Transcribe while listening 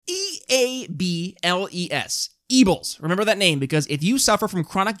E-A-B-L-E-S. Ebles. Remember that name, because if you suffer from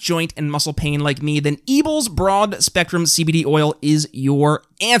chronic joint and muscle pain like me, then Ebles Broad Spectrum CBD Oil is your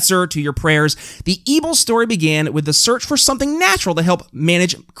answer to your prayers. The Ebles story began with the search for something natural to help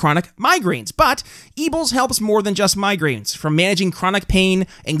manage chronic migraines. But Ebles helps more than just migraines. From managing chronic pain,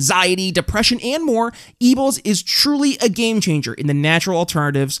 anxiety, depression, and more, Ebles is truly a game changer in the natural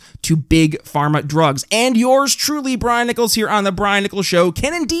alternatives to big pharma drugs. And yours truly, Brian Nichols, here on The Brian Nichols Show,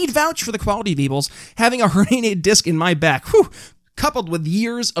 can indeed vouch for the quality of Ebles. Having a herniated disc in my back, coupled with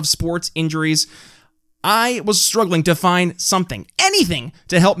years of sports injuries, I was struggling to find something, anything,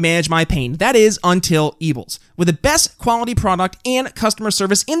 to help manage my pain. That is, until Ebles. With the best quality product and customer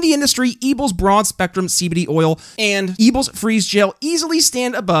service in the industry, Ebles Broad Spectrum CBD Oil and Ebles Freeze Gel easily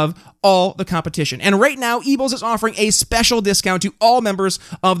stand above all the competition. And right now, Ebles is offering a special discount to all members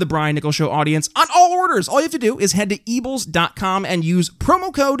of the Brian Nichols Show audience on all orders. All you have to do is head to Ebles.com and use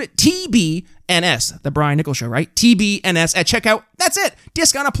promo code TBNS, the Brian Nichols Show, right? TBNS at checkout. That's it.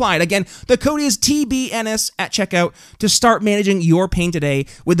 Discount applied. Again, the code is TBNS at checkout to start managing your pain today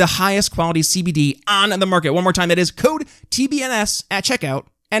with the highest quality CBD on the market. One more time, that is code TBNS at checkout.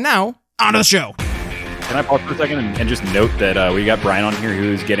 And now, on to the show. Can I pause for a second and just note that we got Brian on here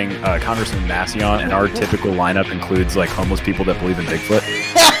who's getting Congressman Massey on, and our typical lineup includes like homeless people that believe in Bigfoot.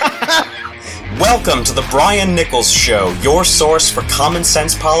 Welcome to the Brian Nichols Show, your source for common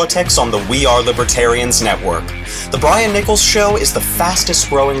sense politics on the We Are Libertarians Network. The Brian Nichols Show is the fastest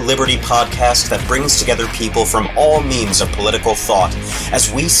growing liberty podcast that brings together people from all means of political thought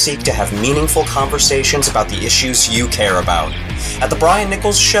as we seek to have meaningful conversations about the issues you care about. At the Brian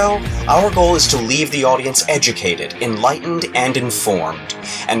Nichols Show, our goal is to leave the audience educated, enlightened, and informed.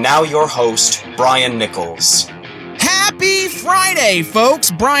 And now your host, Brian Nichols. Happy Friday,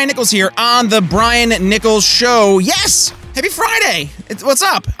 folks. Brian Nichols here on the Brian Nichols Show. Yes, happy Friday. What's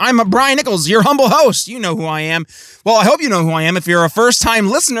up? I'm Brian Nichols, your humble host. You know who I am. Well, I hope you know who I am. If you're a first-time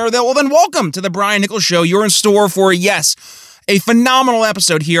listener, then welcome to the Brian Nichols Show. You're in store for, yes, a phenomenal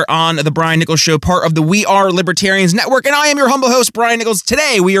episode here on the Brian Nichols Show, part of the We Are Libertarians Network, and I am your humble host, Brian Nichols.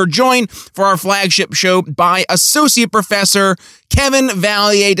 Today, we are joined for our flagship show by Associate Professor Kevin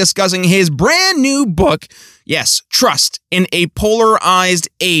Vallier, discussing his brand new book, yes, Trust in a Polarized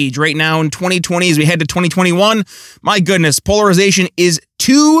Age. Right now in 2020, as we head to 2021, my goodness, polarization is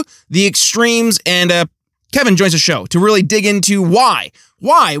to the extremes, and Kevin joins the show to really dig into why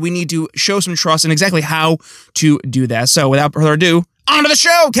we need to show some trust and exactly how to do that. So without further ado, on to the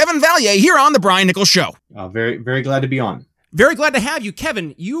show. Kevin Vallier here on the Brian Nichols Show. Very, very glad to be on. Very glad to have you.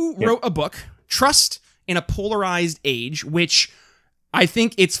 Kevin, you wrote a book, Trust in a Polarized Age, which I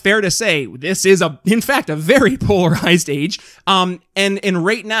think it's fair to say this is, in fact, a very polarized age. And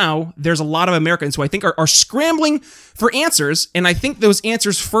right now, there's a lot of Americans who I think are scrambling for answers. And I think those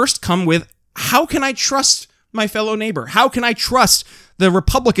answers first come with, how can I trust my fellow neighbor? How can I trust the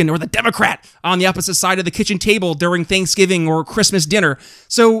Republican or the Democrat on the opposite side of the kitchen table during Thanksgiving or Christmas dinner?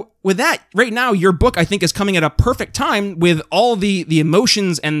 So with that, right now, your book, I think, is coming at a perfect time with all the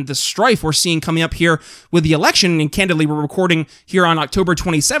emotions and the strife we're seeing coming up here with the election. And candidly, we're recording here on October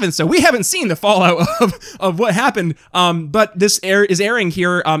 27th, so we haven't seen the fallout of what happened. But this is airing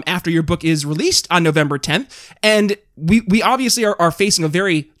here after your book is released on November 10th. And we obviously are facing a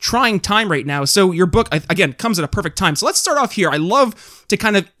very trying time right now. So your book, again, comes at a perfect time. So let's start off here. I love to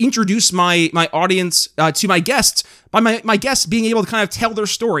kind of introduce my audience to my guests, by my guests being able to kind of tell their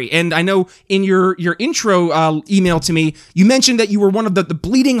story. And I know in your intro email to me, you mentioned that you were one of the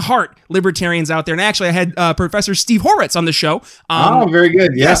bleeding heart libertarians out there. And actually, I had Professor Steve Horwitz on the show. Very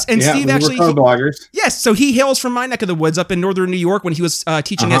good. Yeah. Yes, and Steve actually, we're co-bloggers. Yes, so he hails from my neck of the woods up in northern New York when he was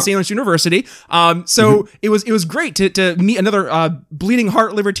teaching at St. Louis University. It was great to meet another bleeding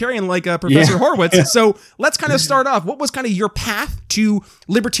heart libertarian like Professor Horwitz. Yeah. So let's kind of start off. What was kind of your path to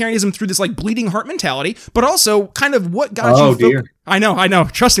libertarianism through this like bleeding heart mentality, but also kind of what got you? I know.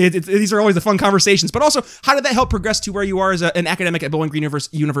 Trust me, these are always the fun conversations. But also, how did that help progress to where you are as an academic at Bowling Green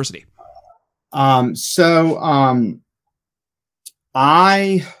University? I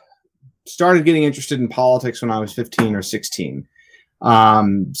started getting interested in politics when I was 15 or 16.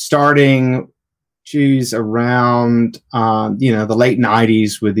 Starting around the late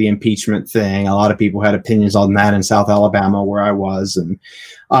 90s with the impeachment thing. A lot of people had opinions on that in South Alabama, where I was, and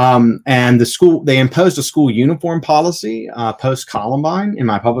the school, they imposed a school uniform policy post Columbine in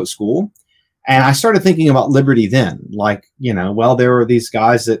my public school, and I started thinking about liberty then. Like, there were these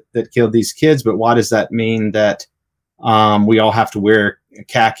guys that killed these kids, but why does that mean that we all have to wear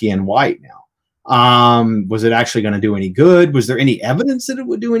khaki and white now? Was it actually going to do any good? Was there any evidence that it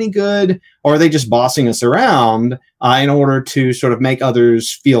would do any good? Or are they just bossing us around in order to sort of make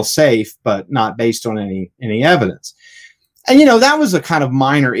others feel safe, but not based on any evidence? And, that was a kind of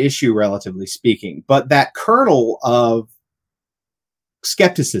minor issue, relatively speaking. But that kernel of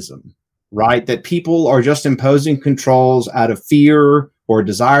skepticism, right, that people are just imposing controls out of fear or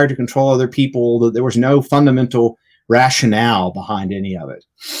desire to control other people, that there was no fundamental rationale behind any of it.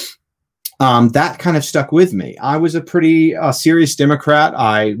 That kind of stuck with me. I was a pretty serious Democrat.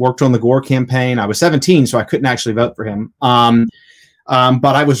 I worked on the Gore campaign. I was 17, so I couldn't actually vote for him. But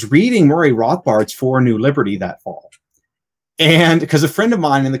I was reading Murray Rothbard's For a New Liberty that fall. And because a friend of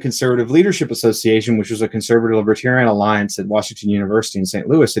mine in the Conservative Leadership Association, which was a conservative libertarian alliance at Washington University in St.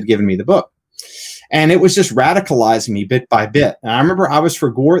 Louis, had given me the book. And it was just radicalizing me bit by bit. And I remember I was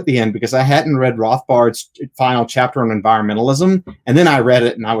for Gore at the end because I hadn't read Rothbard's final chapter on environmentalism. And then I read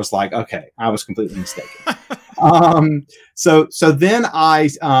it and I was like, okay, I was completely mistaken. So then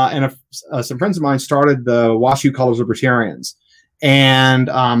I and some friends of mine started the WashU Colors Libertarians. And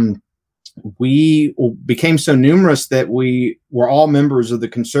we became so numerous that we were all members of the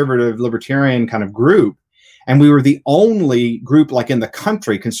conservative libertarian kind of group. And we were the only group, like in the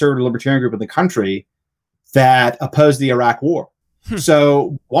country, conservative libertarian group in the country, that opposed the Iraq War.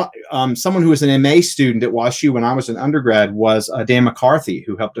 So someone who was an MA student at WashU when I was an undergrad was Dan McCarthy,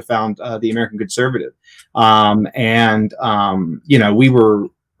 who helped to found the American Conservative. We were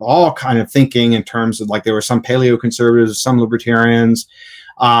all kind of thinking in terms of, like, there were some paleo conservatives, some libertarians.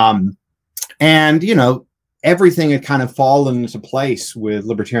 Everything had kind of fallen into place with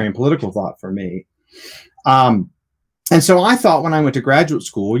libertarian political thought for me. And so I thought when I went to graduate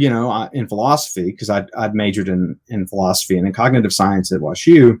school, in philosophy, because I'd majored in philosophy and in cognitive science at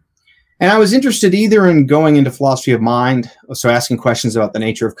WashU, and I was interested either in going into philosophy of mind, so asking questions about the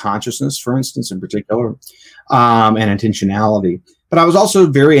nature of consciousness, for instance, in particular, and intentionality. But I was also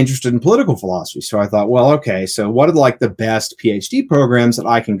very interested in political philosophy. So I thought, well, okay, so what are like the best PhD programs that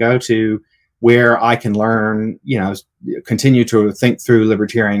I can go to where I can learn, continue to think through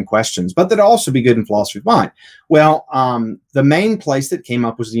libertarian questions, but that also be good in philosophy of mind? Well, the main place that came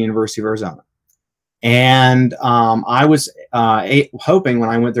up was the University of Arizona. And I was hoping when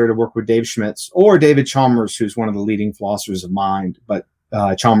I went there to work with Dave Schmitz or David Chalmers, who's one of the leading philosophers of mind, but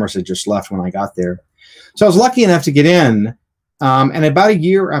Chalmers had just left when I got there. So I was lucky enough to get in. And about a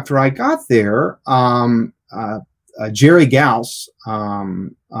year after I got there, Jerry Gauss,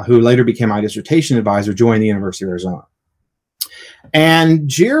 who later became my dissertation advisor, joined the University of Arizona. And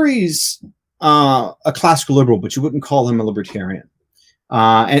Jerry's a classical liberal, but you wouldn't call him a libertarian.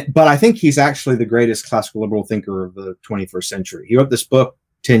 But I think he's actually the greatest classical liberal thinker of the 21st century. He wrote this book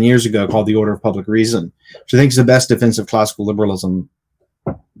 10 years ago called The Order of Public Reason, which I think is the best defense of classical liberalism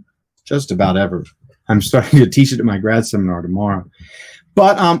just about ever. I'm starting to teach it at my grad seminar tomorrow.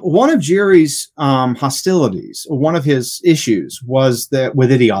 But one of Jerry's hostilities, one of his issues, was that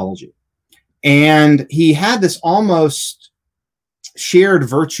with ideology. And he had this almost shared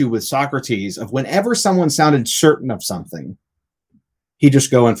virtue with Socrates of whenever someone sounded certain of something, he'd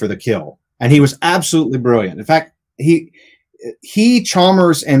just go in for the kill. And he was absolutely brilliant. In fact, he,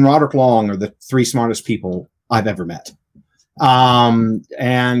 Chalmers, and Roderick Long are the three smartest people I've ever met.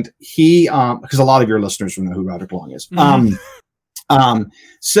 And he, because a lot of your listeners will know who Roderick Long is.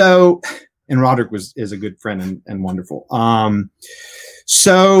 And Roderick is a good friend and wonderful.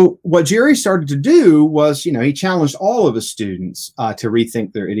 So what Jerry started to do was, he challenged all of his students to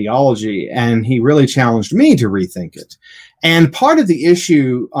rethink their ideology, and he really challenged me to rethink it. And part of the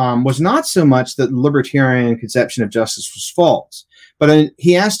issue was not so much that the libertarian conception of justice was false, but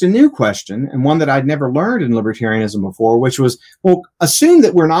he asked a new question, and one that I'd never learned in libertarianism before, which was, well, assume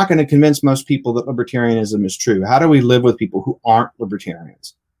that we're not going to convince most people that libertarianism is true. How do we live with people who aren't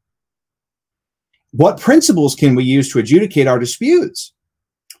libertarians? What principles can we use to adjudicate our disputes?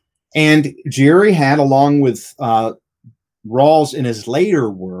 And Jerry had, along with Rawls in his later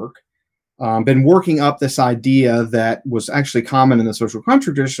work, been working up this idea that was actually common in the social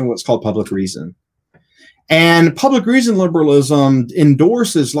contract tradition, what's called public reason. And public reason liberalism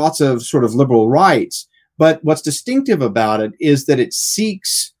endorses lots of sort of liberal rights, but what's distinctive about it is that it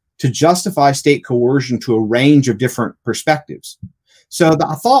seeks to justify state coercion to a range of different perspectives. So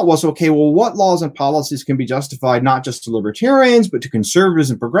the thought was, okay, well, what laws and policies can be justified not just to libertarians, but to conservatives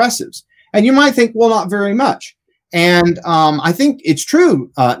and progressives? And you might think, well, not very much. And I think it's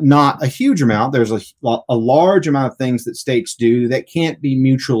true, not a huge amount. There's a large amount of things that states do that can't be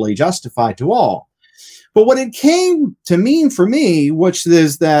mutually justified to all. But what it came to mean for me, which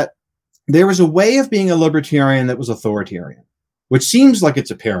is that there was a way of being a libertarian that was authoritarian, which seems like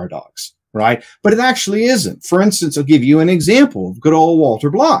it's a paradox. right? But it actually isn't. For instance, I'll give you an example of good old Walter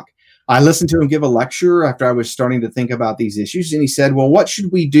Block. I listened to him give a lecture after I was starting to think about these issues, and he said, well, what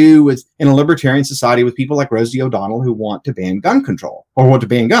should we do in a libertarian society with people like Rosie O'Donnell who want to ban gun control or want to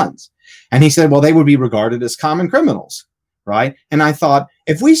ban guns? And he said, well, they would be regarded as common criminals, right? And I thought,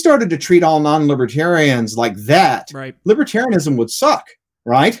 if we started to treat all non-libertarians like that, right, libertarianism would suck,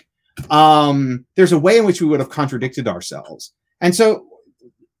 right? There's a way in which we would have contradicted ourselves. And so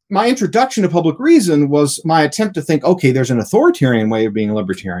my introduction to public reason was my attempt to think, okay, there's an authoritarian way of being a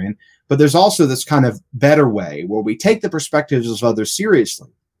libertarian, but there's also this kind of better way where we take the perspectives of others seriously.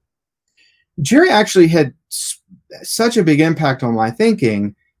 Jerry actually had such a big impact on my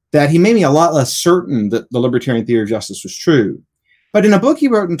thinking that he made me a lot less certain that the libertarian theory of justice was true. But in a book he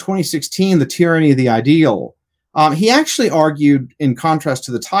wrote in 2016, The Tyranny of the Ideal, he actually argued, in contrast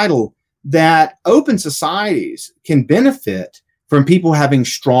to the title, that open societies can benefit from people having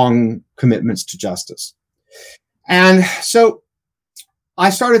strong commitments to justice. And so I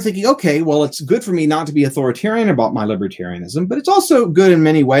started thinking, okay, well, it's good for me not to be authoritarian about my libertarianism, but it's also good in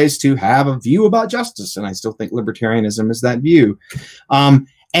many ways to have a view about justice. And I still think libertarianism is that view. And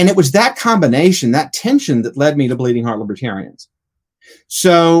it was that combination, that tension, that led me to Bleeding Heart Libertarians.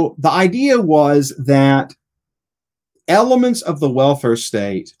 So the idea was that elements of the welfare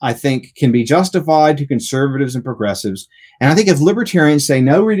state, I think, can be justified to conservatives and progressives. And I think if libertarians say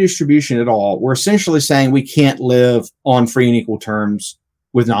no redistribution at all, we're essentially saying we can't live on free and equal terms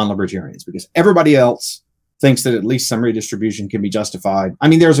with non-libertarians, because everybody else thinks that at least some redistribution can be justified. I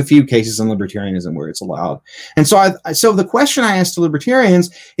mean, there's a few cases in libertarianism where it's allowed. And so so the question I asked to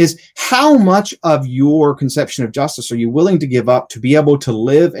libertarians is, how much of your conception of justice are you willing to give up to be able to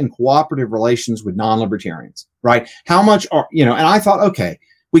live in cooperative relations with non-libertarians, right? How much are, and I thought, okay,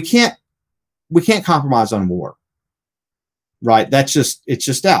 we can't compromise on war, right? It's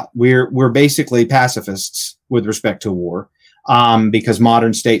just out. We're basically pacifists with respect to war. Because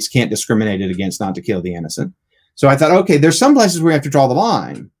modern states can't discriminate it against not to kill the innocent. So I thought, okay, there's some places where we have to draw the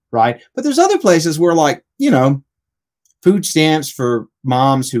line, right? But there's other places where, like, food stamps for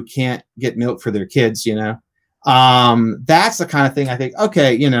moms who can't get milk for their kids, that's the kind of thing I think,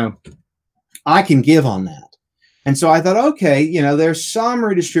 okay, I can give on that. And so I thought, okay, there's some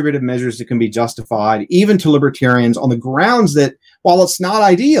redistributive measures that can be justified even to libertarians on the grounds that while it's not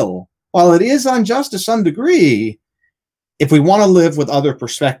ideal, while it is unjust to some degree, if we want to live with other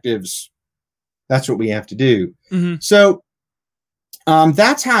perspectives, that's what we have to do. Mm-hmm. So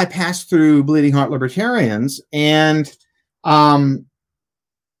that's how I passed through Bleeding Heart Libertarians. And a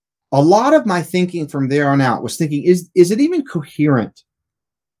lot of my thinking from there on out was thinking, is it even coherent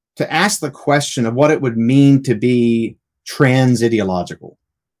to ask the question of what it would mean to be trans-ideological?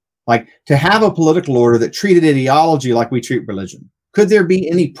 Like, to have a political order that treated ideology like we treat religion. Could there be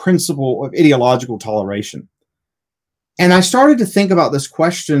any principle of ideological toleration? And I started to think about this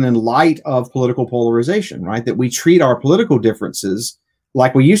question in light of political polarization, right? That we treat our political differences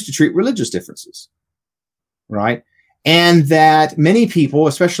like we used to treat religious differences, right? And that many people,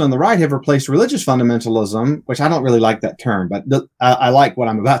 especially on the right, have replaced religious fundamentalism, which I don't really like that term, but I like what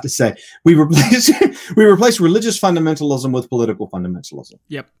I'm about to say. We replace religious fundamentalism with political fundamentalism.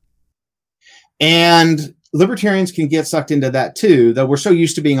 Yep. And libertarians can get sucked into that too, though we're so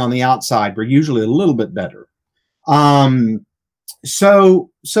used to being on the outside, we're usually a little bit better. So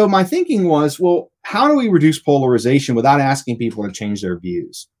my thinking was, well, how do we reduce polarization without asking people to change their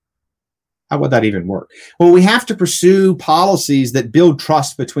views? How would that even work? Well, we have to pursue policies that build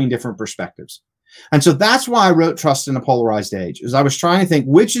trust between different perspectives. And so that's why I wrote Trust in a Polarized Age, is I was trying to think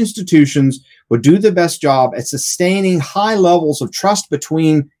which institutions would do the best job at sustaining high levels of trust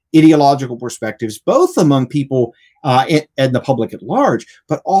between ideological perspectives, both among people and the public at large,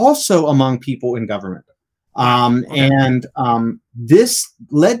 but also among people in government. This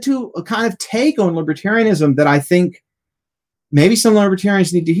led to a kind of take on libertarianism that I think maybe some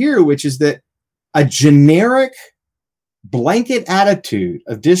libertarians need to hear, which is that a generic blanket attitude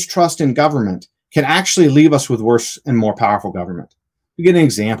of distrust in government can actually leave us with worse and more powerful government. To get an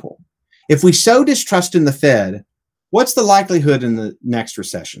example, if we sow distrust in the Fed, what's the likelihood in the next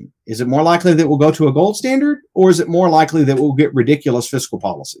recession? Is it more likely that we'll go to a gold standard, or is it more likely that we'll get ridiculous fiscal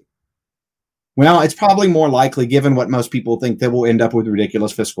policy? Well, it's probably more likely, given what most people think, that we'll end up with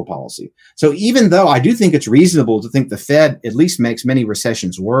ridiculous fiscal policy. So even though I do think it's reasonable to think the Fed at least makes many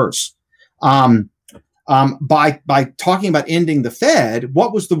recessions worse, by talking about ending the Fed,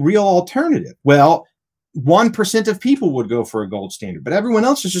 what was the real alternative? Well, 1% of people would go for a gold standard, but everyone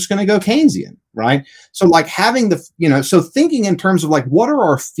else is just going to go Keynesian, right? So like having so thinking in terms of like, what are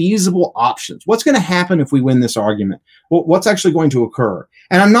our feasible options? What's going to happen if we win this argument? What's actually going to occur?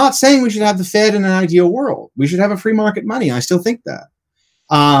 And I'm not saying we should have the Fed in an ideal world. We should have a free market money. I still think that.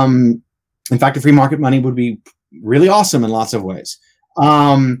 In fact, a free market money would be really awesome in lots of ways.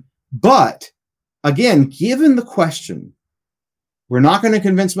 But again, given the question, we're not going to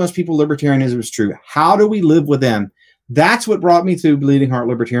convince most people libertarianism is true. How do we live with them? That's what brought me to Bleeding Heart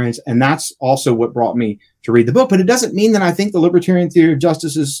Libertarians, and that's also what brought me to read the book. But it doesn't mean that I think the libertarian theory of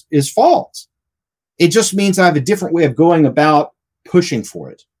justice is false. It just means I have a different way of going about pushing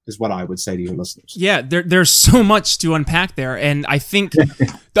for it, is what I would say to your listeners. Yeah, there's so much to unpack there, and I think, and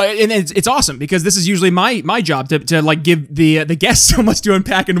it's awesome because this is usually my job to like give the guests so much to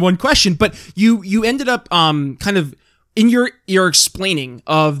unpack in one question. But you ended up kind of in your explaining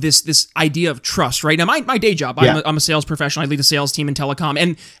of this idea of trust, right? Now, my day job, I'm a sales professional. I lead a sales team in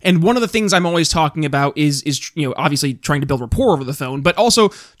telecom, and one of the things I'm always talking about is obviously trying to build rapport over the phone, but also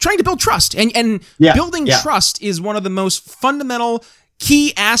trying to build trust. And building trust is one of the most fundamental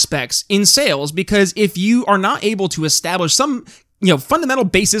key aspects in sales, because if you are not able to establish some fundamental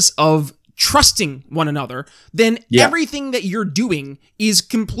basis of trusting one another, then everything that you're doing is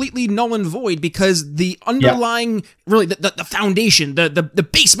completely null and void, because the underlying, really the foundation, the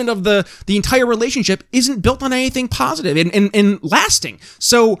basement of the entire relationship isn't built on anything positive and lasting.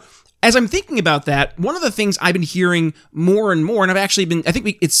 So as I'm thinking about that, one of the things I've been hearing more and more, and I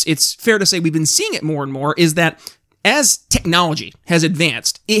think it's fair to say we've been seeing it more and more, is that as technology has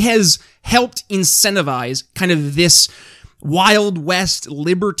advanced, it has helped incentivize kind of this Wild West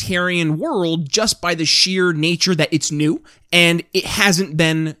libertarian world just by the sheer nature that it's new and it hasn't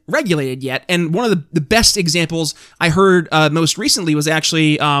been regulated yet. And one of the best examples I heard most recently was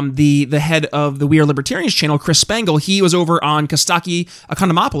actually the head of the We Are Libertarians channel, Chris Spangle. He was over on Kostaki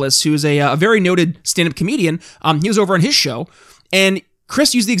Economopoulos, who's a very noted stand-up comedian. He was over on his show, and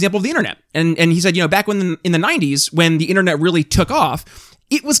Chris used the example of the internet. And he said, back in the 90s, when the internet really took off,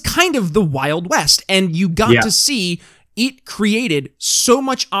 it was kind of the Wild West, and you got to see it created so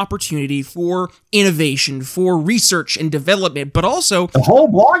much opportunity for innovation, for research and development, but also the whole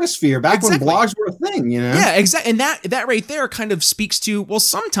blogosphere back when blogs were a thing, Yeah, exactly. And that right there kind of speaks to, well,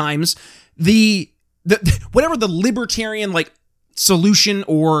 sometimes the whatever the libertarian solution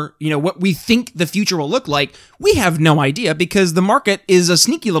or what we think the future will look like, we have no idea, because the market is a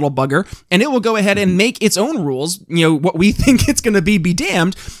sneaky little bugger and it will go ahead and make its own rules. What we think it's going to be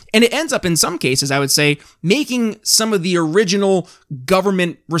damned, and it ends up in some cases, I would say, making some of the original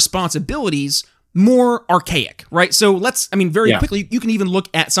government responsibilities more archaic, right? So very quickly, you can even look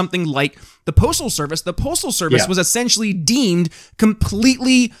at something like the Postal Service. The Postal Service was essentially deemed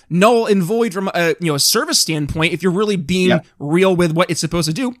completely null and void from a service standpoint, if you're really being real with what it's supposed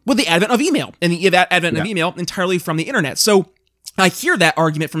to do, with the advent of email, and the advent of email entirely from the internet. So I hear that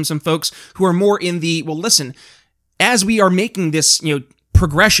argument from some folks who are more in the, well, listen, as we are making this,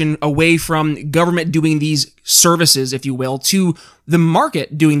 progression away from government doing these services, if you will, to the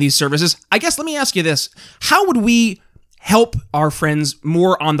market doing these services, I guess let me ask you this. How would we help our friends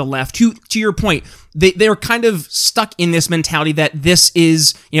more on the left? To your point, they're kind of stuck in this mentality that this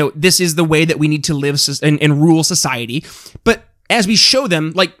is the way that we need to live and rule society. But as we show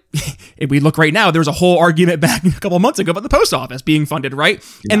them, if we look right now, there was a whole argument back a couple of months ago about the post office being funded, right?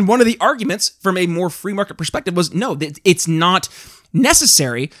 Yeah. And one of the arguments from a more free market perspective was, no, it's not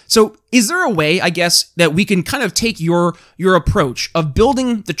necessary. So is there a way, I guess, that we can kind of take your approach of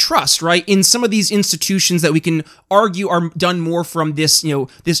building the trust, right, in some of these institutions that we can argue are done more from this,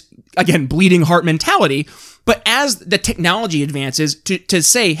 this, again, bleeding heart mentality, but as the technology advances to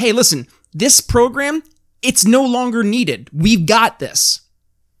say, hey, listen, this program, it's no longer needed. We've got this.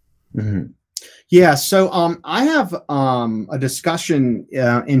 Mm-hmm. Yeah. So I have a discussion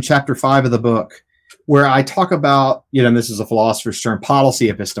in chapter 5 of the book where I talk about, this is a philosopher's term, policy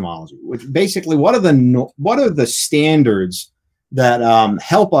epistemology, which basically what are the standards that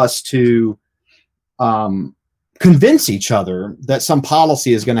help us to convince each other that some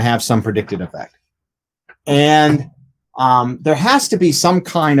policy is going to have some predicted effect. And there has to be some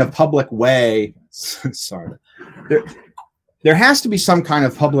kind of public way. Sorry. There has to be some kind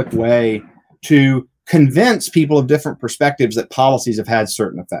of public way to convince people of different perspectives that policies have had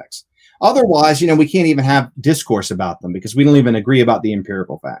certain effects. Otherwise, we can't even have discourse about them because we don't even agree about the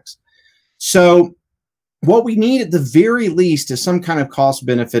empirical facts. So what we need at the very least is some kind of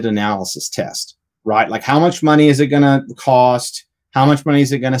cost-benefit analysis test, right? Like how much money is it going to cost? How much money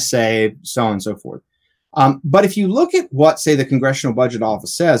is it going to save? So on and so forth. But if you look at what, say, the Congressional Budget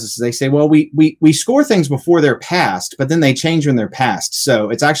Office says, is they say, well, we score things before they're passed, but then they change when they're passed. So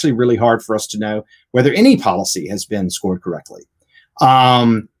it's actually really hard for us to know whether any policy has been scored correctly,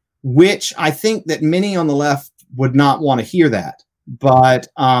 which I think that many on the left would not want to hear that. But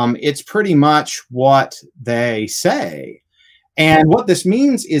it's pretty much what they say. And what this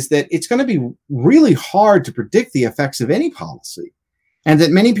means is that it's going to be really hard to predict the effects of any policy. And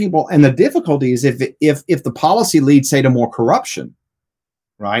that many people, and the difficulty is if the policy leads, say, to more corruption,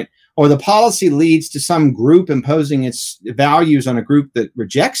 right? Or the policy leads to some group imposing its values on a group that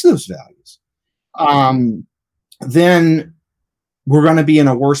rejects those values, then we're going to be in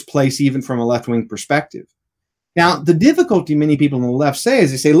a worse place, even from a left-wing perspective. Now, the difficulty many people on the left say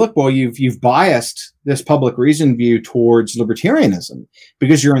is they say, look, well, you've biased this public reason view towards libertarianism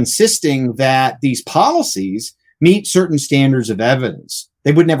because you're insisting that these policies meet certain standards of evidence.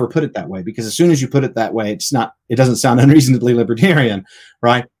 They would never put it that way, because as soon as you put it that way, it doesn't sound unreasonably libertarian,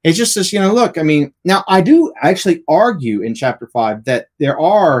 right? It just says, look, I mean, now I do actually argue in chapter 5 that there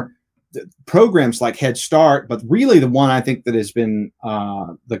are programs like Head Start, but really the one I think that has been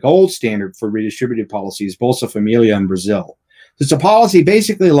the gold standard for redistributive policy is Bolsa Familia in Brazil. It's a policy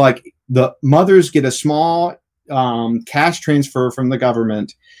basically like the mothers get a small cash transfer from the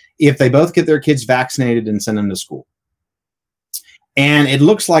government if they both get their kids vaccinated and send them to school. And it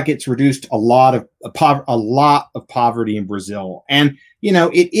looks like it's reduced a lot of poverty in Brazil. And,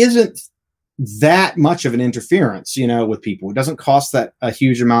 it isn't that much of an interference, with people. It doesn't cost that a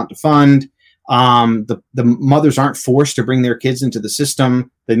huge amount to fund. The mothers aren't forced to bring their kids into the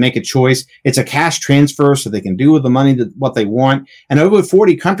system. They make a choice. It's a cash transfer, so they can do with the money what they want. And over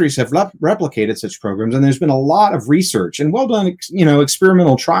 40 countries have replicated such programs. And there's been a lot of research and well done,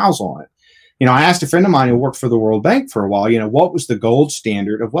 experimental trials on it. I asked a friend of mine who worked for the World Bank for a while, what was the gold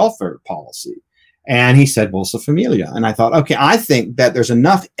standard of welfare policy? And he said Bolsa Familia. And I thought, okay, I think that there's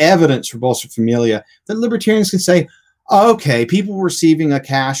enough evidence for Bolsa Familia that libertarians can say, okay, people receiving a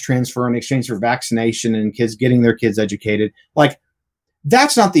cash transfer in exchange for vaccination and kids getting their kids educated, like,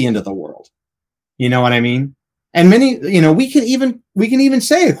 that's not the end of the world. You know what I mean? And many, we can even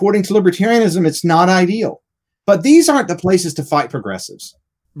say, according to libertarianism, it's not ideal. But these aren't the places to fight progressives.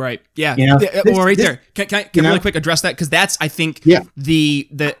 Right. Yeah. Well, right there. Can I really quick address that? Because that's, I think, that's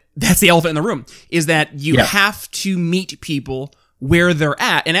the elephant in the room, is that you have to meet people where they're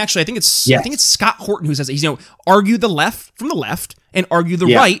at. And actually, I think it's Scott Horton who says, argue the left from the left and argue the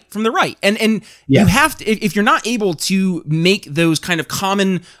right from the right. And you have to, if you're not able to make those kind of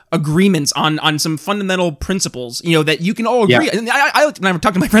common agreements on some fundamental principles, that you can all agree. And I when I'm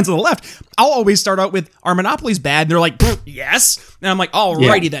talking to my friends on the left, I'll always start out with, are monopolies bad? And they're like, yes. And I'm like,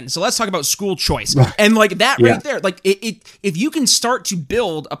 alrighty then. So let's talk about school choice. Right. And like that right there, like if you can start to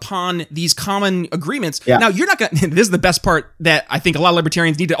build upon these common agreements, now you're not going to, this is the best part that I think a lot of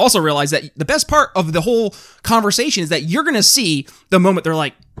libertarians need to also realize, that the best part of the whole conversation is that you're going to see the moment they're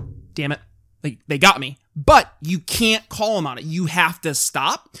like, damn it, they got me. But you can't call them on it. You have to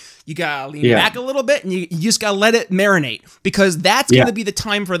stop. You got to lean back a little bit, and you just got to let it marinate, because that's going to be the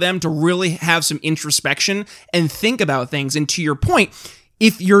time for them to really have some introspection and think about things. And to your point,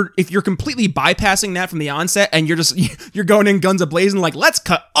 if you're completely bypassing that from the onset, and you're going in guns a-blazing, like, let's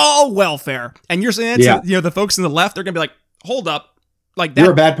cut all welfare, and you're saying that to, the folks on the left, they're going to be like, hold up. Like that,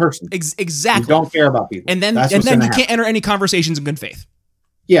 you're a bad person. Exactly. You don't care about people. And then you can't enter any conversations in good faith.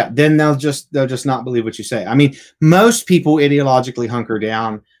 Yeah, then they'll just not believe what you say. I mean, most people ideologically hunker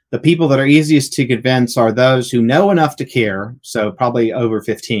down. The people that are easiest to convince are those who know enough to care, so probably over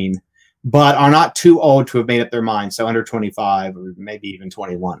 15, but are not too old to have made up their mind, so under 25 or maybe even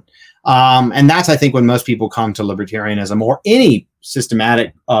 21. And that's, I think, when most people come to libertarianism or any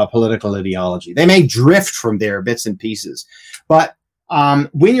systematic political ideology. They may drift from there bits and pieces, but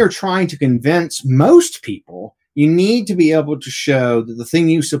when you're trying to convince most people, you need to be able to show that the thing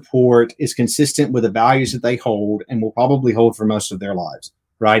you support is consistent with the values that they hold and will probably hold for most of their lives,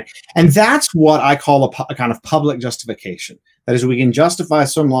 right? And that's what I call a kind of public justification. That is, we can justify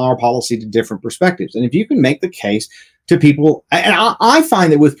some law or policy to different perspectives. And if you can make the case to people, and I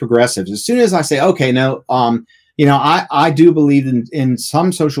find that with progressives, as soon as I say, okay, no, I do believe in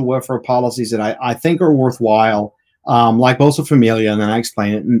some social welfare policies that I think are worthwhile, like Bolsa Familia, and then I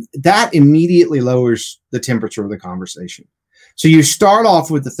explain it, and that immediately lowers the temperature of the conversation. So you start off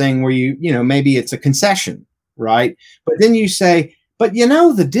with the thing where maybe it's a concession, right? But then you say, but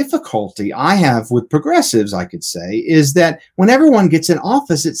the difficulty I have with progressives, I could say, is that when everyone gets in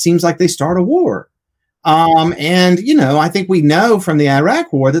office, it seems like they start a war. And I think we know from the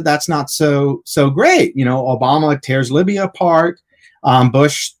Iraq war that that's not so great. Obama tears Libya apart.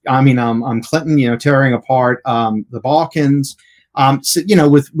 Clinton, tearing apart the Balkans.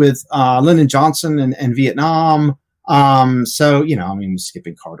 With Lyndon Johnson and Vietnam.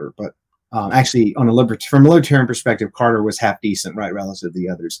 Skipping Carter, but actually, from a libertarian perspective, Carter was half decent, right, relative to the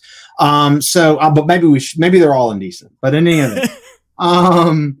others. But maybe they're all indecent. But in any event,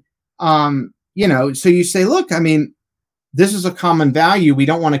 so you say, look, this is a common value. We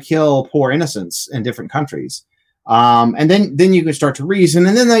don't want to kill poor innocents in different countries. And then you can start to reason,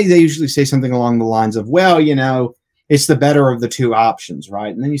 and then they usually say something along the lines of, well, it's the better of the two options,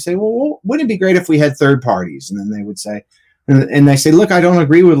 right? And then you say, well, wouldn't it be great if we had third parties? And then they would say, and they say, look, I don't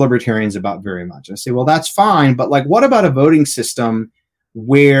agree with libertarians about very much. I say, well, that's fine. But what about a voting system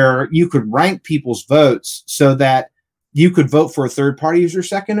where you could rank people's votes so that you could vote for a third party as your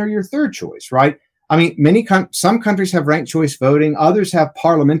second or your third choice, right? Some countries have ranked choice voting. Others have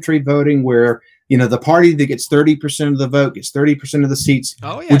parliamentary voting where, the party that gets 30% of the vote gets 30% of the seats.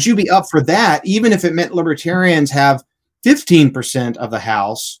 Oh, yeah. Would you be up for that, even if it meant libertarians have 15% of the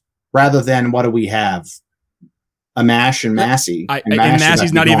House rather than what do we have? A Mash and Massey. And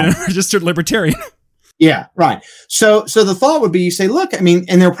Massey's not even a registered libertarian. Yeah, right. So the thought would be, you say, look, and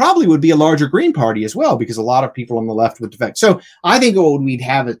there probably would be a larger Green Party as well, because a lot of people on the left would defect. So I think we'd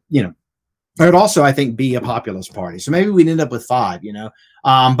have it, it would also, I think, be a populist party. So maybe we'd end up with 5,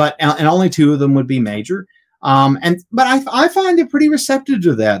 but only 2 of them would be major. But I find it pretty receptive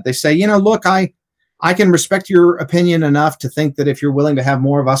to that. They say, look, I can respect your opinion enough to think that if you're willing to have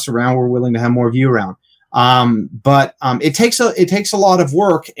more of us around, we're willing to have more of you around. But it takes a lot of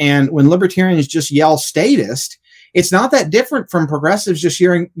work. And when libertarians just yell statist, it's not that different from progressives just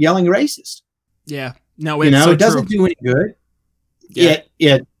yelling racist. Yeah. No, it's so it doesn't true. do any good. Yeah.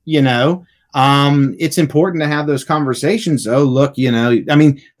 It's important to have those conversations. Oh, look, heck,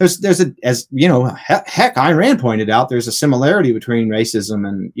 Ayn Rand pointed out, there's a similarity between racism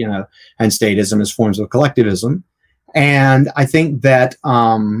and statism as forms of collectivism. And I think that,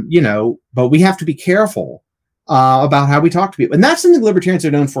 but we have to be careful about how we talk to people. And that's something libertarians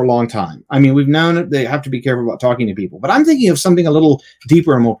have known for a long time. We've known that they have to be careful about talking to people. But I'm thinking of something a little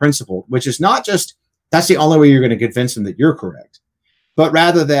deeper and more principled, which is not just that's the only way you're going to convince them that you're correct, but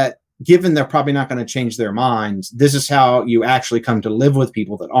rather that given they're probably not going to change their minds, this is how you actually come to live with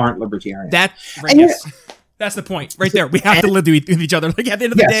people that aren't libertarian. That's the point right there. We have to live with each other. At the end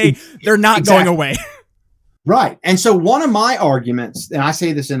of the day, they're not going away. Right. And so one of my arguments, and I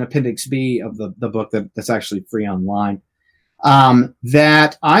say this in Appendix B of the book that's actually free online,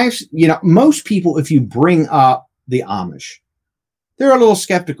 that most people, if you bring up the Amish, they're a little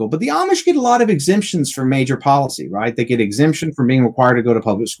skeptical, but the Amish get a lot of exemptions from major policy, right? They get exemption from being required to go to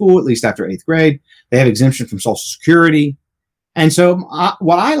public school, at least after 8th grade. They have exemption from Social Security. And so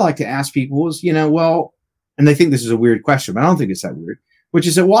what I like to ask people is, and they think this is a weird question, but I don't think it's that weird, which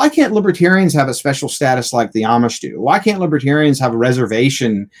is that why can't libertarians have a special status like the Amish do? Why can't libertarians have a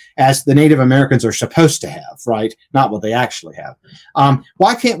reservation as the Native Americans are supposed to have, right? Not what they actually have.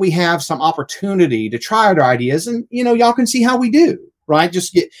 Why can't we have some opportunity to try our ideas and, y'all can see how we do, right?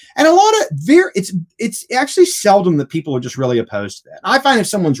 And a lot of it's actually seldom that people are just really opposed to that. I find if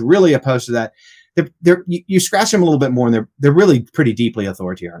someone's really opposed to that, you scratch them a little bit more, and they're really pretty deeply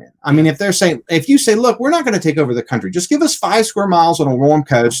authoritarian. If you say, look, we're not going to take over the country, just give us 5 square miles on a warm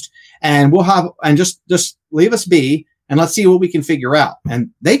coast, and just leave us be, and let's see what we can figure out.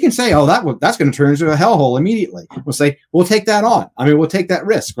 And they can say, oh, that's going to turn into a hellhole immediately. We'll say, we'll take that on. We'll take that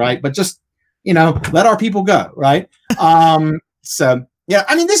risk, right? But just let our people go, right? So. Yeah,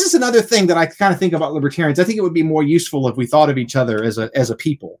 this is another thing that I kind of think about libertarians. I think it would be more useful if we thought of each other as a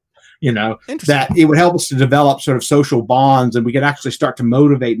people. That it would help us to develop sort of social bonds, and we could actually start to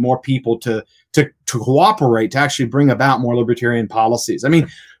motivate more people to cooperate, to actually bring about more libertarian policies.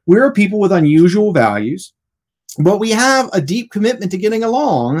 We're a people with unusual values, but we have a deep commitment to getting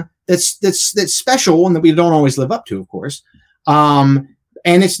along that's special and that we don't always live up to, of course. And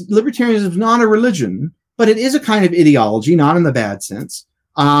libertarianism is not a religion, but it is a kind of ideology, not in the bad sense.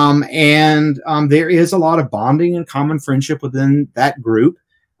 There is a lot of bonding and common friendship within that group.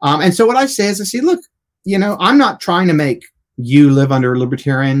 And so what I say is, look, I'm not trying to make you live under a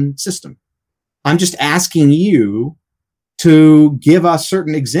libertarian system. I'm just asking you to give us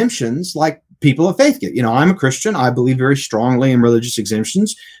certain exemptions like people of faith get. I'm a Christian. I believe very strongly in religious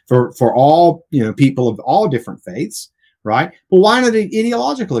exemptions for all, people of all different faiths, right? But why not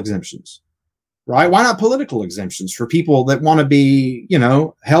ideological exemptions? Right? Why not political exemptions for people that want to be,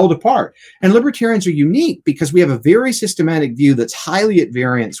 held apart? And libertarians are unique because we have a very systematic view that's highly at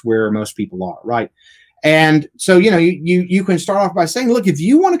variance where most people are, right? And so, you can start off by saying, look, if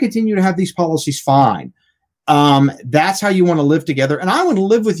you want to continue to have these policies, fine. that's how you want to live together. And I want to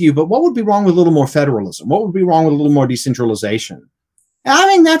live with you, but what would be wrong with a little more federalism? What would be wrong with a little more decentralization? And I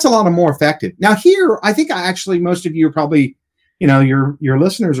think that's a lot more effective. Now here, I think most of you are probably, your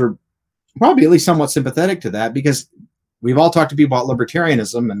listeners are probably at least somewhat sympathetic to that, because we've all talked to people about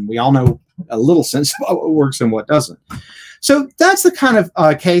libertarianism and we all know a little sense about what works and what doesn't. So that's the kind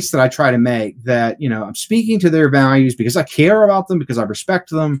of case that I try to make, that, I'm speaking to their values because I care about them, because I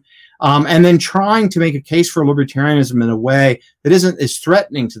respect them, and then trying to make a case for libertarianism in a way that isn't as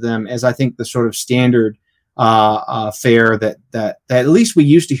threatening to them as I think the sort of standard fare that at least we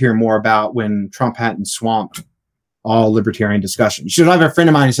used to hear more about when Trump hadn't swamped all libertarian discussion. You should have a friend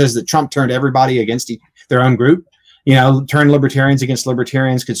of mine who says that Trump turned everybody against their own group. Turned libertarians against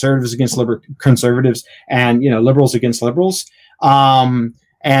libertarians, conservatives against conservatives, and liberals against liberals.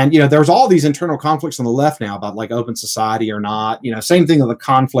 There's all these internal conflicts on the left now about like open society or not. Same thing with the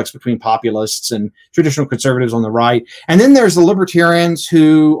conflicts between populists and traditional conservatives on the right. And then there's the libertarians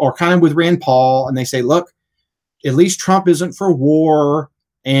who are kind of with Rand Paul, and they say, look, at least Trump isn't for war,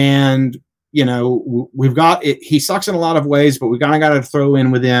 and we've got it. He sucks in a lot of ways, but we've got to throw in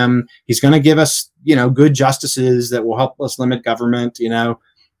with him. He's going to give us, good justices that will help us limit government.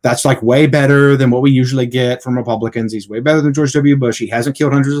 That's like way better than what we usually get from Republicans. He's way better than George W. Bush. He hasn't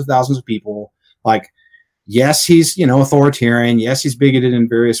killed hundreds of thousands of people. Like, yes, he's, authoritarian. Yes, he's bigoted in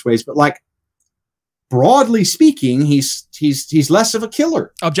various ways, but like, broadly speaking, he's less of a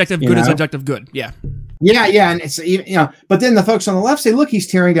killer. Objective good is objective good. Yeah. Yeah, and it's but then the folks on the left say, look, he's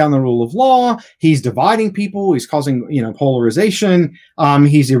tearing down the rule of law, he's dividing people, he's causing polarization,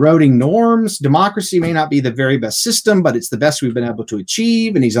 he's eroding norms. Democracy may not be the very best system, but it's the best we've been able to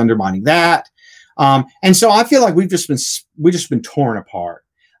achieve, and he's undermining that. And so I feel like we've just been torn apart.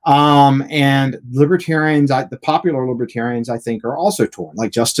 And libertarians, the popular libertarians, I think, are also torn. Like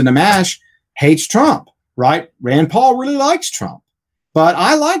Justin Amash hates Trump, right? Rand Paul really likes Trump. But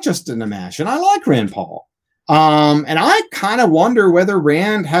I like Justin Amash and I like Rand Paul. And I kind of wonder whether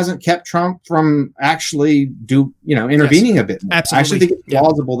Rand hasn't kept Trump from actually intervening a bit more. Absolutely. I actually think it's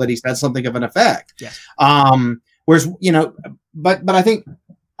plausible that he's had something of an effect. Yes. Whereas, but I think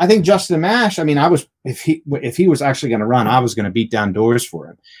Justin Amash, I mean, if he was actually going to run, I was going to beat down doors for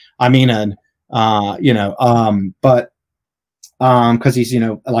him. I mean, because he's,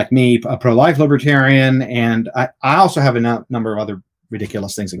 like me, a pro-life libertarian. And I also have a number of other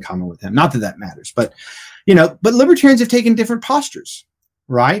ridiculous things in common with him. Not that matters, but libertarians have taken different postures,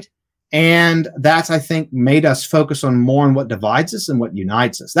 right? And that's, I think, made us focus on more on what divides us and what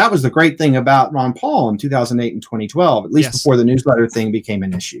unites us. That was the great thing about Ron Paul in 2008 and 2012, at least before the newsletter thing became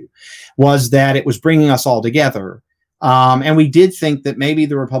an issue, was that it was bringing us all together. And we did think that maybe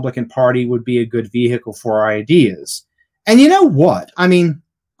the Republican Party would be a good vehicle for our ideas. And you know what? I mean,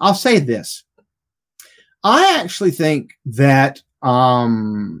 I'll say this. I actually think that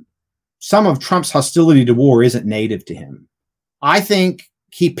some of Trump's hostility to war isn't native to him. I think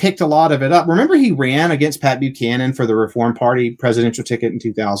he picked a lot of it up. Remember, he ran against Pat Buchanan for the Reform Party presidential ticket in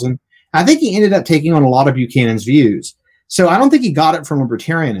 2000. I think he ended up taking on a lot of Buchanan's views. So I don't think he got it from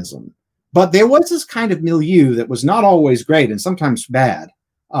libertarianism. But there was this kind of milieu that was not always great and sometimes bad,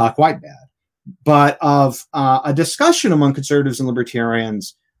 quite bad, but of a discussion among conservatives and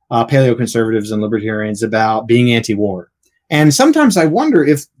libertarians, paleoconservatives and libertarians, about being anti-war. And sometimes I wonder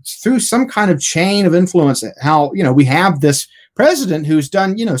if through some kind of chain of influence, how, we have this president who's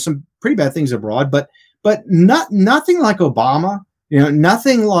done, some pretty bad things abroad, but nothing like Obama,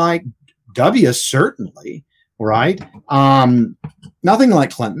 nothing like W, certainly, right? Nothing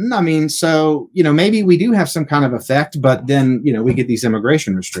like Clinton. I mean, so, maybe we do have some kind of effect, but then, we get these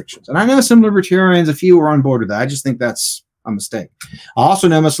immigration restrictions. And I know some libertarians, a few are on board with that. I just think that's a mistake. I also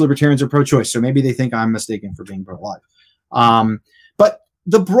know most libertarians are pro-choice, so maybe they think I'm mistaken for being pro-life. But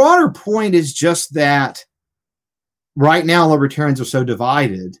the broader point is just that right now libertarians are so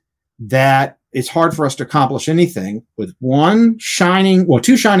divided that it's hard for us to accomplish anything with two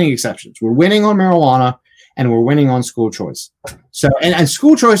shining exceptions. We're winning on marijuana and we're winning on school choice. So, and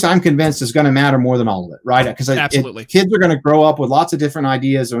school choice, I'm convinced, is going to matter more than all of it, right? Because absolutely, kids are going to grow up with lots of different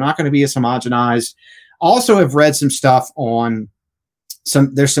ideas. They're not going to be as homogenized. Also, have read some stuff on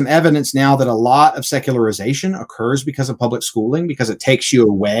there's some evidence now that a lot of secularization occurs because of public schooling, because it takes you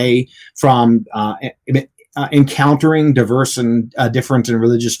away from encountering diverse and different and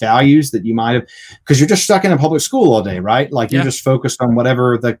religious values that you might have, because you're just stuck in a public school all day, right? Like you're just focused on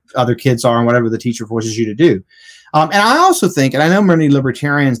whatever the other kids are and whatever the teacher forces you to do. And I also think, and I know many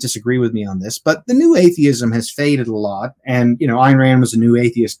libertarians disagree with me on this, but the new atheism has faded a lot. And, Ayn Rand was a new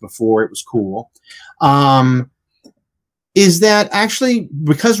atheist before it was cool. Is that actually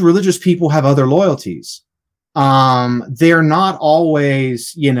because religious people have other loyalties, they're not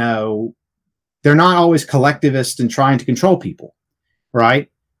always, they're not always collectivist and trying to control people, right?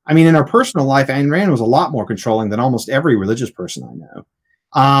 I mean, in our personal life, Ayn Rand was a lot more controlling than almost every religious person I know.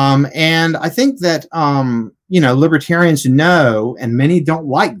 And I think that, libertarians know, and many don't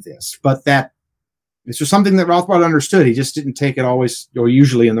like this, but that this was something that Rothbard understood. He just didn't take it always or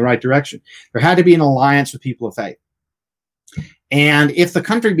usually in the right direction. There had to be an alliance with people of faith. And if the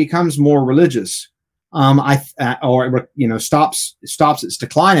country becomes more religious, stops its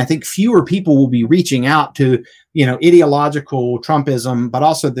decline, I think fewer people will be reaching out to, ideological Trumpism, but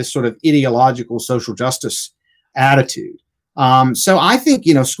also this sort of ideological social justice attitude. So I think,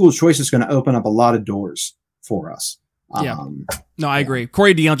 school choice is going to open up a lot of doors for us. No, I agree.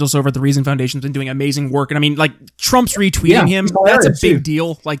 Corey DeAngelis over at the Reason Foundation has been doing amazing work. And I mean, like, Trump's retweeting him. That's a big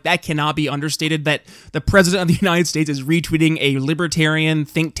deal. Like, that cannot be understated, that the president of the United States is retweeting a libertarian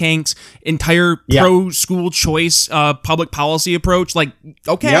think tank's entire pro-school choice public policy approach. Like,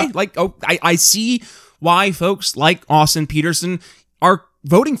 okay, I see why folks like Austin Peterson are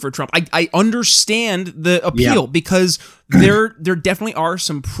voting for Trump. I understand the appeal because there definitely are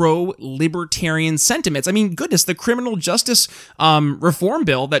some pro-libertarian sentiments. I mean, goodness, the criminal justice reform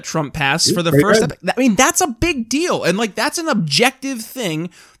bill that Trump passed for the first time, I mean, that's a big deal. And like, that's an objective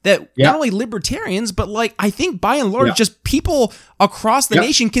thing that not only libertarians, but like, I think by and large, just people across the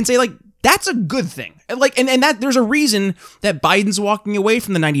nation can say, like, that's a good thing. Like, and that there's a reason that Biden's walking away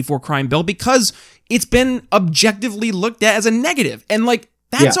from the 94 crime bill, because it's been objectively looked at as a negative. And like,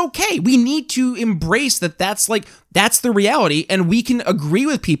 that's okay. We need to embrace that. That's the reality, and we can agree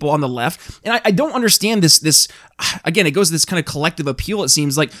with people on the left. And I don't understand this. Again, it goes to this kind of collective appeal. It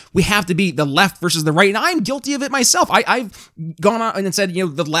seems like we have to be the left versus the right, and I'm guilty of it myself. I've gone out and said,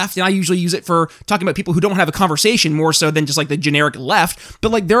 the left, and I usually use it for talking about people who don't have a conversation more so than just like the generic left.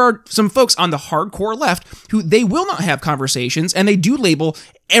 But like, there are some folks on the hardcore left who they will not have conversations, and they do label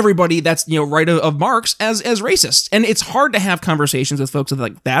everybody that's right of Marx as racist, and it's hard to have conversations with folks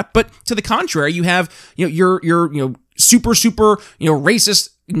like that. But to the contrary, you have your super racist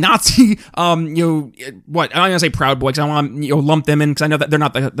Nazi, I'm gonna say Proud Boy because I want to lump them in because I know that they're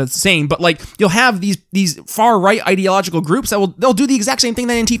not the same, but like, you'll have these far right ideological groups that they'll do the exact same thing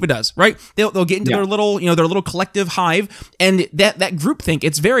that Antifa does, right? They'll get into their little collective hive, and that groupthink,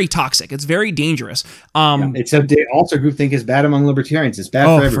 it's very toxic, it's very dangerous. It's also groupthink is bad among libertarians. It's bad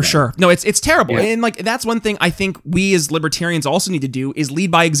for everybody. For sure. No, it's terrible, and like, that's one thing I think we as libertarians also need to do is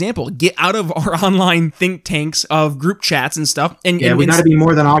lead by example. Get out of our online think tanks of group chats and stuff, and we got to be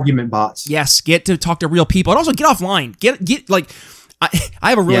more than argument bots. Yes, get to talk to real people, and also get offline. Get like, I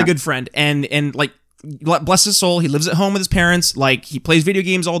have a really good friend, and like, bless his soul, he lives at home with his parents. Like, he plays video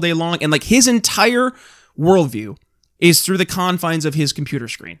games all day long, and like, his entire worldview is through the confines of his computer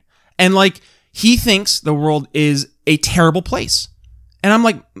screen, and like, he thinks the world is a terrible place. And I'm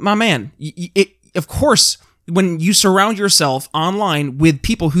like, my man, of course, when you surround yourself online with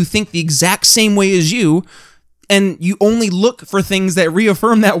people who think the exact same way as you, and you only look for things that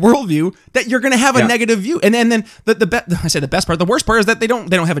reaffirm that worldview, that you're going to have a negative view. And then the best part, the worst part is that they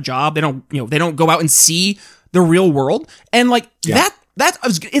don't have a job. They don't go out and see the real world. And like,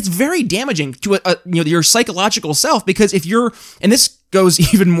 it's very damaging to your psychological self, because if you're, and this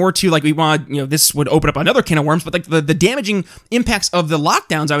goes even more to like, we want, this would open up another can of worms, but like the damaging impacts of the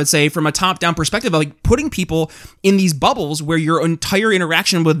lockdowns, I would say, from a top-down perspective, like putting people in these bubbles where your entire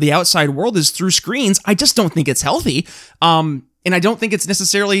interaction with the outside world is through screens. I just don't think it's healthy. And I don't think it's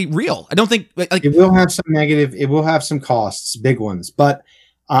necessarily real. I don't think like it will have some negative, it will have some costs, big ones, but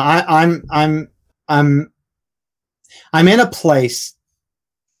I'm in a place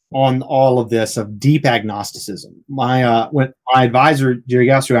on all of this of deep agnosticism. My advisor, Jerry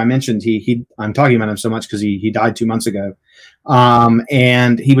Gasser, I mentioned, I'm talking about him so much because he died 2 months ago.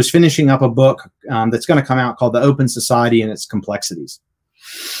 And he was finishing up a book that's going to come out called The Open Society and Its Complexities.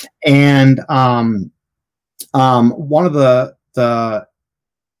 And one of the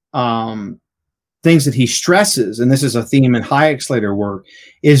things that he stresses, and this is a theme in Hayek's later work,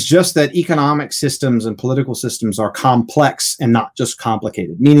 is just that economic systems and political systems are complex and not just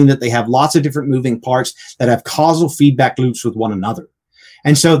complicated, meaning that they have lots of different moving parts that have causal feedback loops with one another.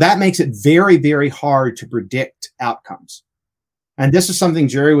 And so that makes it very, very hard to predict outcomes. And this is something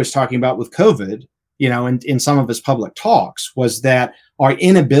Jerry was talking about with COVID, in some of his public talks, was that our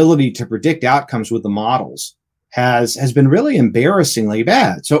inability to predict outcomes with the models has been really embarrassingly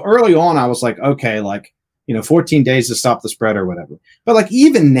bad. So early on, I was like, okay, 14 days to stop the spread or whatever. But like,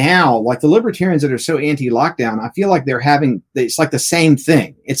 even now, like the libertarians that are so anti-lockdown, I feel like it's like the same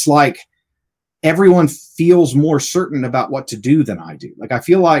thing. It's like everyone feels more certain about what to do than I do. Like I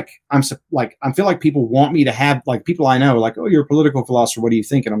feel like I feel like people want me to have, like, people I know are like, oh, you're a political philosopher, what do you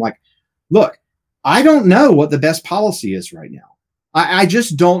think? And I'm like, look, I don't know what the best policy is right now. I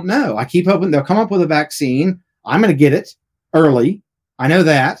just don't know. I keep hoping they'll come up with a vaccine. I'm going to get it early. I know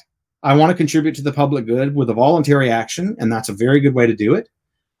that. I want to contribute to the public good with a voluntary action, and that's a very good way to do it.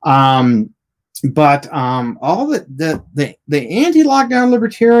 But all the anti-lockdown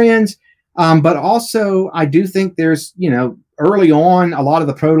libertarians, but also I do think there's, early on, a lot of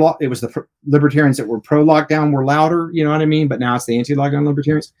the libertarians that were pro-lockdown were louder, you know what I mean? But now it's the anti-lockdown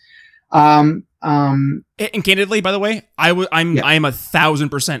libertarians. And candidly, by the way, I am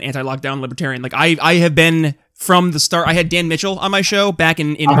 1,000% anti-lockdown libertarian. Like I have been from the start. I had Dan Mitchell on my show back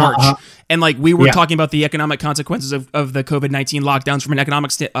in March, and like we were talking about the economic consequences of the COVID-19 lockdowns from an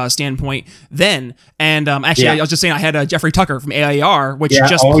economic standpoint then. And actually, I was just saying I had Jeffrey Tucker from AIR, which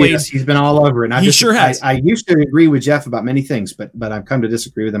just played. Yes, he's been all over it. He sure has. I used to agree with Jeff about many things, but I've come to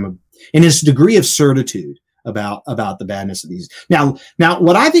disagree with him in his degree of certitude about the badness of these. Now,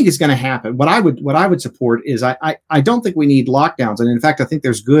 what I think is going to happen, what I would support is I don't think we need lockdowns, and in fact, I think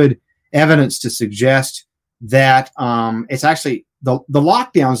there's good evidence to suggest that it's actually the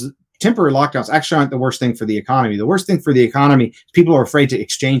lockdowns, temporary lockdowns, actually aren't the worst thing for the economy. The worst thing for the economy is people are afraid to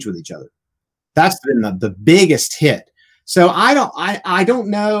exchange with each other. That's been the biggest hit. So I don't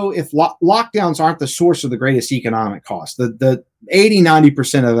know if lockdowns aren't the source of the greatest economic cost. The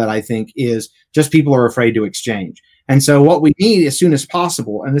 80-90% of it, I think, is just people are afraid to exchange. And so what we need as soon as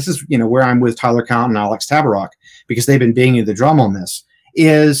possible, and this is where I'm with Tyler Count and Alex Tabarrok, because they've been banging the drum on this,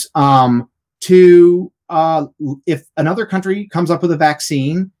 is if another country comes up with a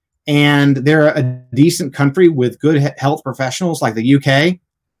vaccine and they're a decent country with good health professionals like the UK,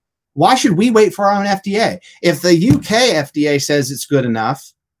 why should we wait for our own FDA? If the UK FDA says it's good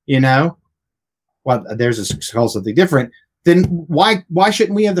enough, well, theirs is called something different, then why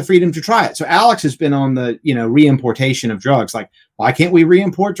shouldn't we have the freedom to try it? So Alex has been on the, reimportation of drugs. Like, why can't we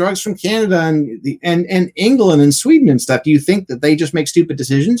reimport drugs from Canada and England and Sweden and stuff? Do you think that they just make stupid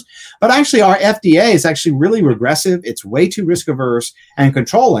decisions? But actually our FDA is actually really regressive. It's way too risk averse and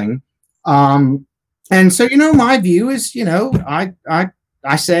controlling. And so, my view is,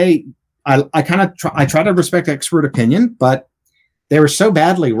 I say, I try to respect expert opinion, but they were so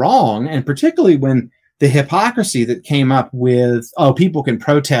badly wrong. And particularly when the hypocrisy that came up with, people can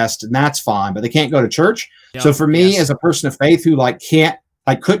protest and that's fine, but they can't go to church. Yep. So for me, as a person of faith who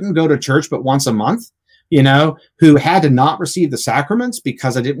couldn't go to church but once a month, who had to not receive the sacraments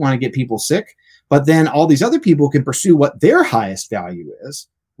because I didn't want to get people sick, but then all these other people can pursue what their highest value is,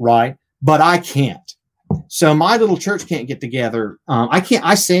 right? But I can't. So my little church can't get together.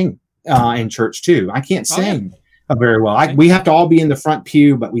 I sing in church too. I can't sing very well. We have to all be in the front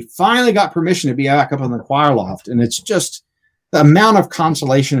pew, but we finally got permission to be back up in the choir loft. And it's just the amount of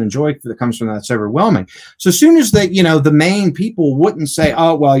consolation and joy that comes from that's overwhelming. So as soon as the main people wouldn't say,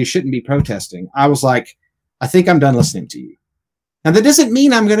 oh, well, you shouldn't be protesting, I was like, I think I'm done listening to you. Now that doesn't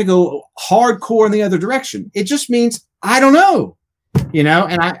mean I'm going to go hardcore in the other direction. It just means I don't know. And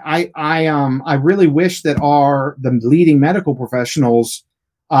I really wish that the leading medical professionals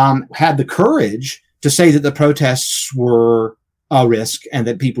had the courage to say that the protests were a risk and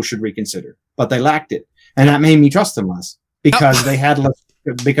that people should reconsider, but they lacked it, and that made me trust them less because they had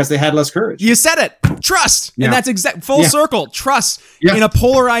less courage. You said it. Trust. Yeah. And that's full circle. Trust in a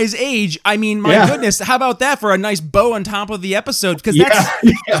polarized age. I mean, my goodness, how about that for a nice bow on top of the episode? Because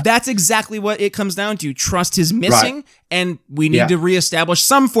that's exactly what it comes down to. Trust is missing, right. And we need to reestablish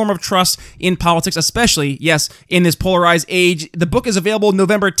some form of trust in politics, especially, in this polarized age. The book is available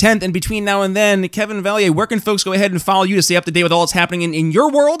November 10th, and between now and then, Kevin Vallier, where can folks go ahead and follow you to stay up to date with all that's happening in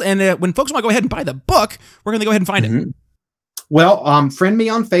your world? And when folks want to go ahead and buy the book, where can they go ahead and find it? Well, friend me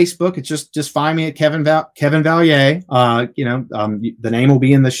on Facebook. It's just find me at Kevin Vallier. The name will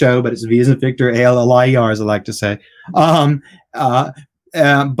be in the show, but it's V as in Victor, ALLIER, as I like to say. But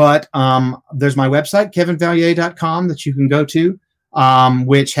there's my website, kevinvallier.com, that you can go to,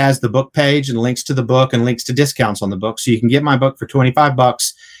 which has the book page and links to the book and links to discounts on the book. So you can get my book for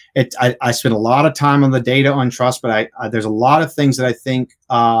 $25. I spent a lot of time on the data on trust, but there's a lot of things that I think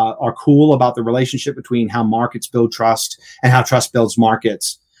are cool about the relationship between how markets build trust and how trust builds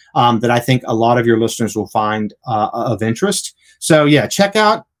markets that I think a lot of your listeners will find of interest. So check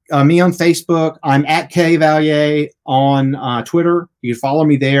out me on Facebook. I'm at K Vallier on Twitter. You can follow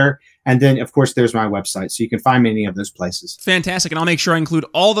me there. And then, of course, there's my website. So you can find me in any of those places. Fantastic. And I'll make sure I include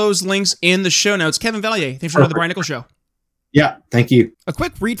all those links in the show notes. Kevin Vallier, thanks for the Brian Nichols Show. Yeah, thank you. A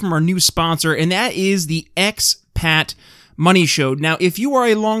quick read from our new sponsor, and that is the Expat Money Show. Now, if you are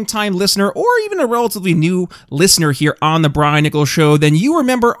a longtime listener or even a relatively new listener here on the Brian Nichols Show, then you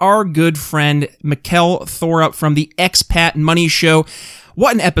remember our good friend Mikkel Thorup from the Expat Money Show.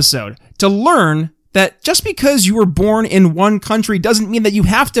 What an episode. To learn that just because you were born in one country doesn't mean that you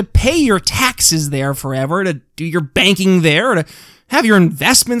have to pay your taxes there forever, to do your banking there, to have your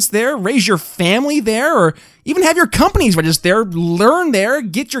investments there, raise your family there, or even have your companies registered there, learn there,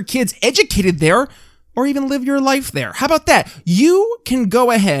 get your kids educated there, or even live your life there. How about that? You can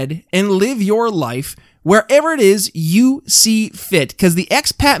go ahead and live your life wherever it is you see fit, because the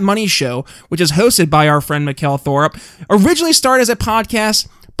Expat Money Show, which is hosted by our friend Mikkel Thorup, originally started as a podcast,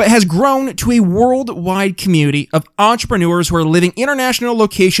 but has grown to a worldwide community of entrepreneurs who are living international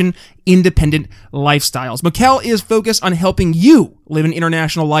location independent lifestyles. Mikkel is focused on helping you live an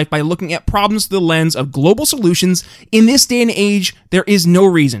international life by looking at problems through the lens of global solutions. In this day and age, there is no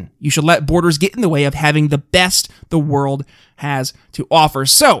reason you should let borders get in the way of having the best the world has to offer.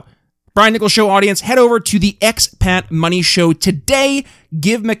 So, Brian Nichols Show audience, head over to the Expat Money Show today.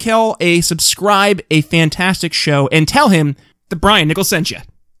 Give Mikkel a subscribe, a fantastic show, and tell him that Brian Nichols sent you.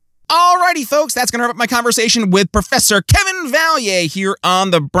 Alrighty, folks, that's going to wrap up my conversation with Professor Kevin Vallier here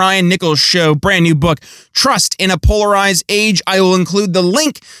on the Brian Nichols Show. Brand new book, Trust in a Polarized Age. I will include the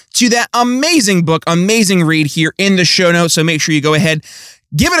link to that amazing book, amazing read here in the show notes, so make sure you go ahead,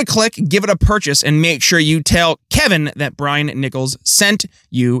 give it a click, give it a purchase, and make sure you tell Kevin that Brian Nichols sent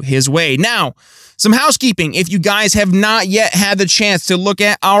you his way. Now, some housekeeping. If you guys have not yet had the chance to look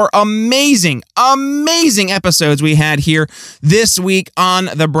at our amazing episodes we had here this week on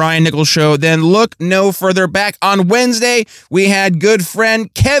the Brian Nichols Show, then look no further back. On Wednesday, we had good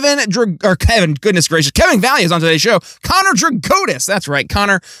friend Kevin Vallier is on today's show. Connor Dragotis, that's right.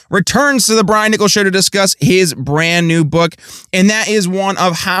 Connor returns to the Brian Nichols Show to discuss his brand new book, and that is one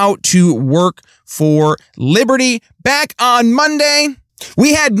of How to Work for Liberty. Back on Monday,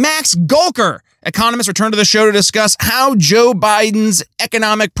 we had Max Golker, economist, return to the show to discuss how Joe Biden's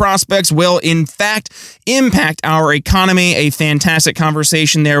economic prospects will, in fact, impact our economy. A fantastic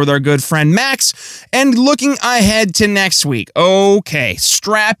conversation there with our good friend Max. And looking ahead to next week. Okay,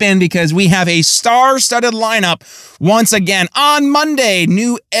 strap in because we have a star-studded lineup once again. On Monday,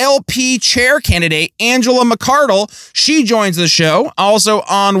 new LP chair candidate Angela McCardle. She joins the show. Also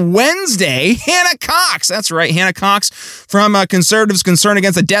on Wednesday, Hannah Cox. That's right, Hannah Cox from Conservatives Concern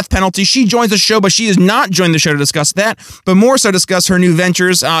Against the Death Penalty. She joins the show, but she is not joining the show to discuss that, but more so discuss her new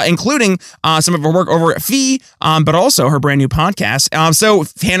ventures, including some of her work over at Fee, but also her brand new podcast. So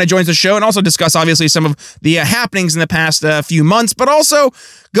Hannah joins the show and also discuss, obviously, some of the happenings in the past few months, but also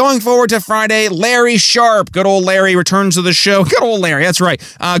going forward to Friday, Larry Sharp. Good old Larry returns to the show. Good old Larry, that's right.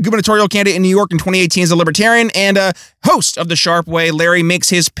 Gubernatorial candidate in New York in 2018 as a libertarian and host of The Sharp Way. Larry makes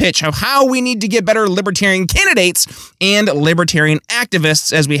his pitch of how we need to get better libertarian candidates and libertarian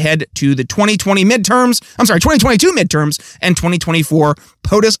activists as we head to the 2022 midterms and 2024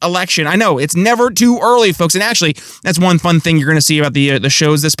 POTUS election. I know, it's never too early, folks. And actually, that's one fun thing you're going to see about the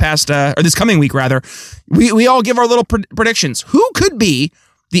shows this coming week, rather. We all give our little predictions. Who could be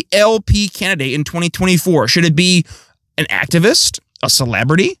the LP candidate in 2024? Should it be an activist, a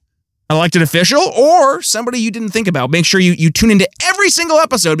celebrity, elected official, or somebody you didn't think about? Make sure you tune into every single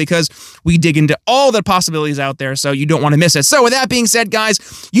episode because we dig into all the possibilities out there, so you don't want to miss it. So with that being said,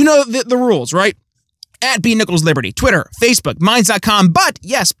 guys, you know the rules, right? At B Nichols Liberty, Twitter, Facebook, Minds.com, but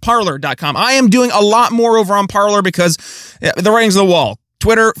yes, Parler.com. I am doing a lot more over on Parler because the writing's on the wall.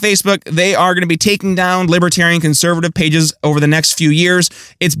 Twitter, Facebook, they are going to be taking down libertarian conservative pages over the next few years.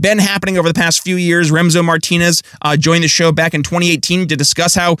 It's been happening over the past few years. Remzo Martinez joined the show back in 2018 to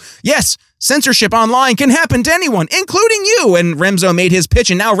discuss how, yes, censorship online can happen to anyone, including you. And Remzo made his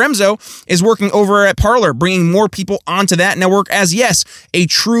pitch, and now Remzo is working over at Parler, bringing more people onto that network as, yes, a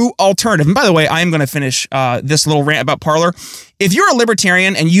true alternative. And by the way, I am going to finish this little rant about Parler. If you're a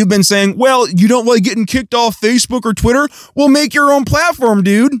libertarian and you've been saying, well, you don't like getting kicked off Facebook or Twitter, well, make your own platform,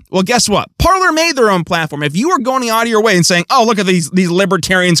 dude. Well, guess what? Parler made their own platform. If you are going out of your way and saying, oh, look at these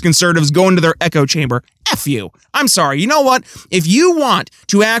libertarians, conservatives going to their echo chamber, F you. I'm sorry. You know what? If you want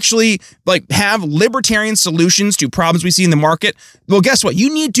to actually have libertarian solutions to problems we see in the market, well, guess what?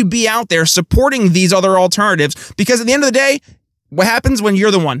 You need to be out there supporting these other alternatives, because at the end of the day, what happens when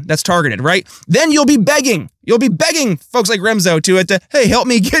you're the one that's targeted, right? Then you'll be begging folks like Remzo to hey, help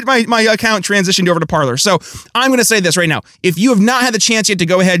me get my account transitioned over to Parler. So I'm going to say this right now. If you have not had the chance yet to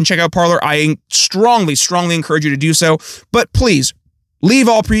go ahead and check out Parler, I strongly encourage you to do so. But please, leave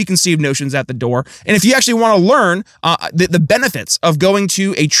all preconceived notions at the door. And if you actually want to learn the benefits of going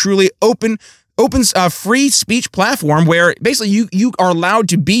to a truly open, open free speech platform where basically you are allowed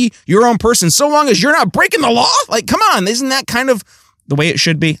to be your own person so long as you're not breaking the law. Like, come on, isn't that kind of the way it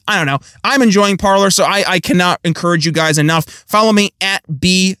should be? I don't know. I'm enjoying Parler, so I cannot encourage you guys enough. Follow me at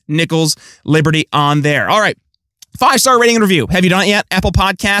B Nichols Liberty on there. All right. 5-star rating and review. Have you done it yet? Apple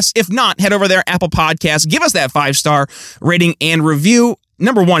Podcasts? If not, head over there, Apple Podcasts. Give us that 5-star rating and review.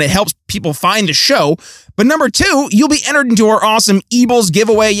 Number one, it helps people find the show. But number two, you'll be entered into our awesome Ebles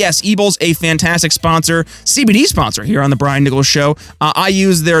giveaway. Yes, Ebles, a fantastic sponsor, CBD sponsor here on the Brian Nichols Show. I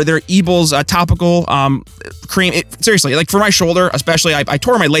use their Ebles topical cream. Seriously, like for my shoulder, especially, I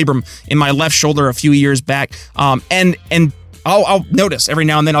tore my labrum in my left shoulder a few years back. And I'll notice every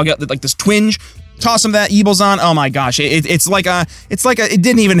now and then I'll get like this twinge. Toss some of that Ebles on. Oh my gosh, it's like it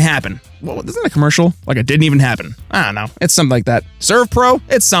didn't even happen. Well, isn't that a commercial? Like it didn't even happen. I don't know. It's something like that. Serve Pro?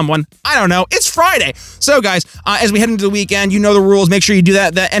 It's someone. I don't know. It's Friday. So guys, as we head into the weekend, you know the rules. Make sure you do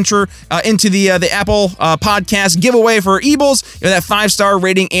that enter into the Apple podcast giveaway for Ebles. That 5-star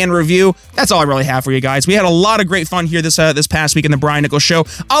rating and review. That's all I really have for you guys. We had a lot of great fun here this past week in the Brian Nichols Show.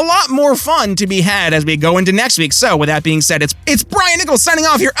 A lot more fun to be had as we go into next week. So with that being said, it's Brian Nichols signing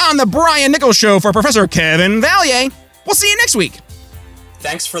off here on the Brian Nichols Show for Professor Kevin Vallier. We'll see you next week.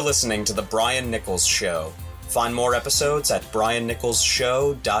 Thanks for listening to The Brian Nichols Show. Find more episodes at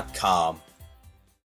briannicholsshow.com.